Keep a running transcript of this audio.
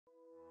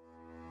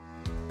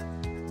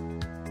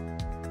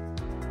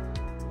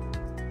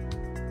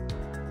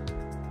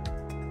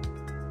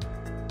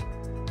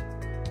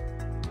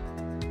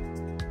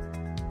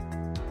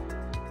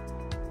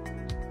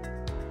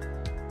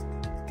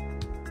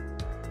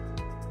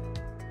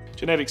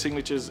Genetic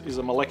Signatures is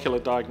a molecular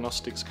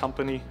diagnostics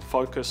company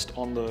focused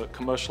on the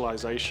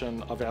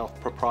commercialization of our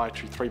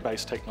proprietary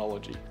 3-base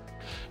technology.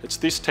 It's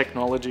this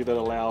technology that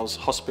allows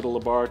hospital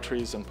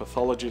laboratories and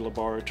pathology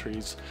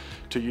laboratories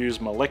to use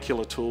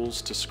molecular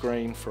tools to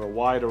screen for a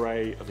wide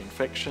array of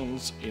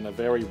infections in a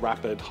very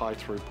rapid,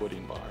 high-throughput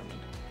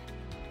environment.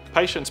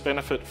 Patients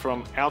benefit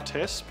from our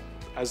test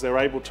as they're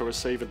able to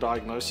receive a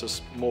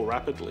diagnosis more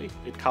rapidly.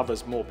 It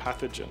covers more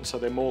pathogens, so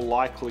they're more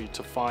likely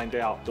to find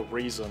out the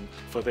reason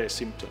for their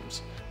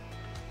symptoms.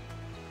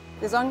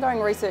 There's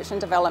ongoing research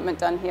and development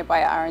done here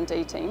by our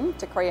R&D team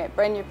to create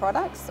brand new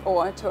products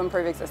or to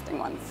improve existing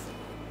ones.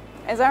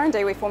 As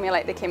R&D, we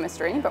formulate the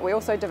chemistry, but we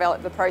also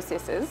develop the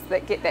processes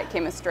that get that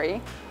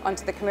chemistry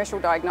onto the commercial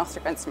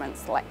diagnostic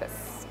instruments like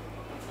this.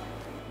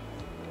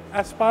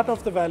 As part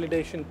of the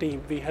validation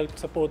team, we helped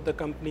support the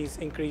company's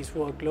increased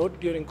workload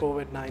during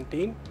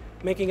COVID-19,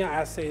 making our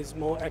assays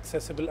more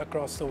accessible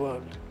across the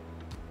world.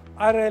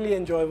 I really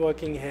enjoy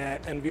working here,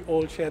 and we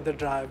all share the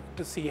drive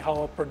to see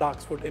how our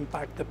products would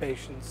impact the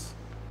patients.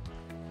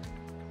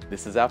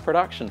 This is our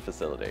production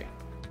facility.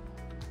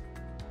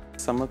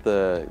 Some of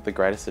the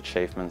greatest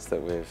achievements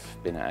that we've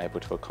been able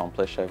to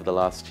accomplish over the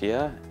last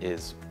year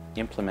is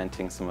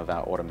implementing some of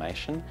our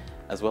automation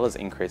as well as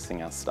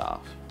increasing our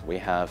staff. We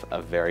have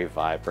a very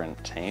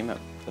vibrant team at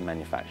the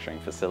manufacturing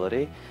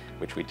facility,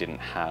 which we didn't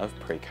have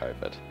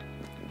pre-COVID.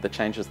 The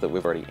changes that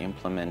we've already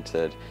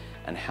implemented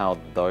and how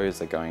those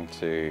are going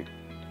to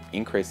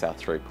increase our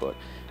throughput,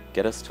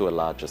 get us to a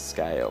larger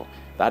scale,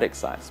 that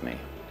excites me.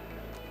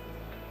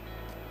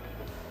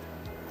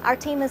 Our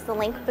team is the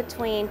link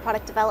between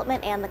product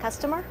development and the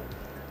customer.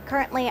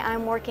 Currently,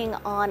 I'm working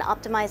on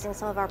optimizing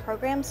some of our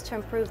programs to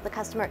improve the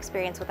customer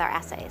experience with our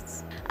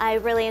assays. I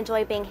really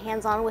enjoy being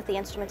hands-on with the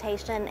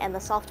instrumentation and the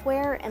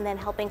software, and then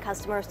helping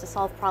customers to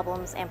solve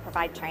problems and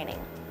provide training.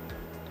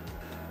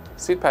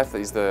 Seedpath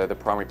is the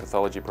primary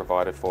pathology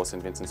provider for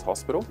St Vincent's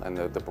Hospital and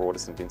the broader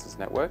St Vincent's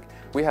network.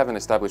 We have an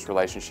established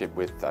relationship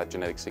with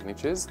Genetic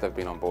Signatures. They've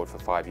been on board for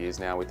 5 years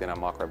now within our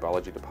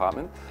microbiology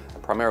department,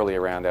 primarily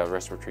around our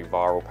respiratory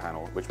viral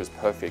panel, which was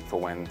perfect for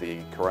when the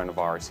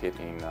coronavirus hit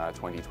in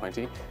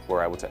 2020. We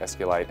were able to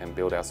escalate and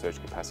build our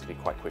surge capacity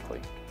quite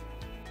quickly.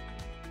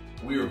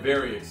 We are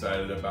very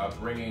excited about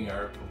bringing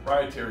our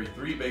proprietary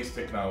 3-base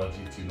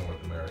technology to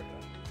North America.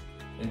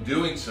 In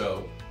doing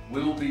so,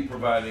 we will be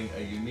providing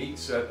a unique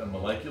set of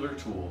molecular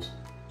tools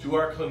to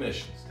our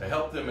clinicians to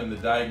help them in the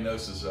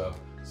diagnosis of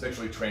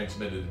sexually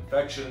transmitted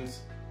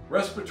infections,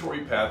 respiratory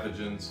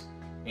pathogens,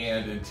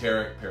 and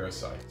enteric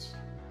parasites.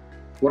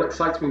 What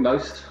excites me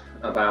most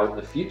about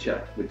the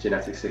future with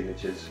Genetic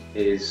Signatures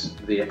is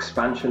the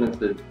expansion of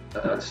the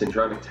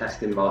syndromic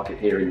testing market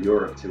here in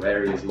Europe to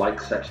areas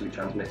like sexually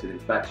transmitted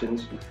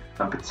infections,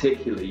 and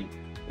particularly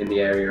in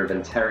the area of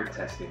enteric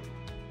testing.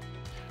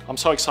 I'm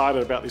so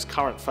excited about this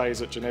current phase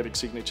that Genetic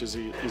Signatures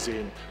is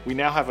in. We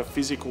now have a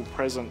physical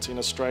presence in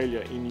Australia,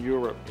 in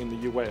Europe, in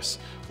the US.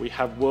 We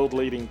have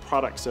world-leading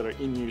products that are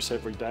in use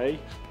every day,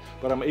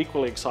 but I'm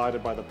equally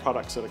excited by the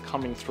products that are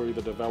coming through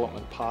the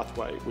development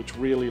pathway, which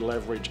really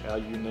leverage our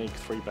unique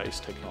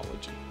 3-base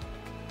technology.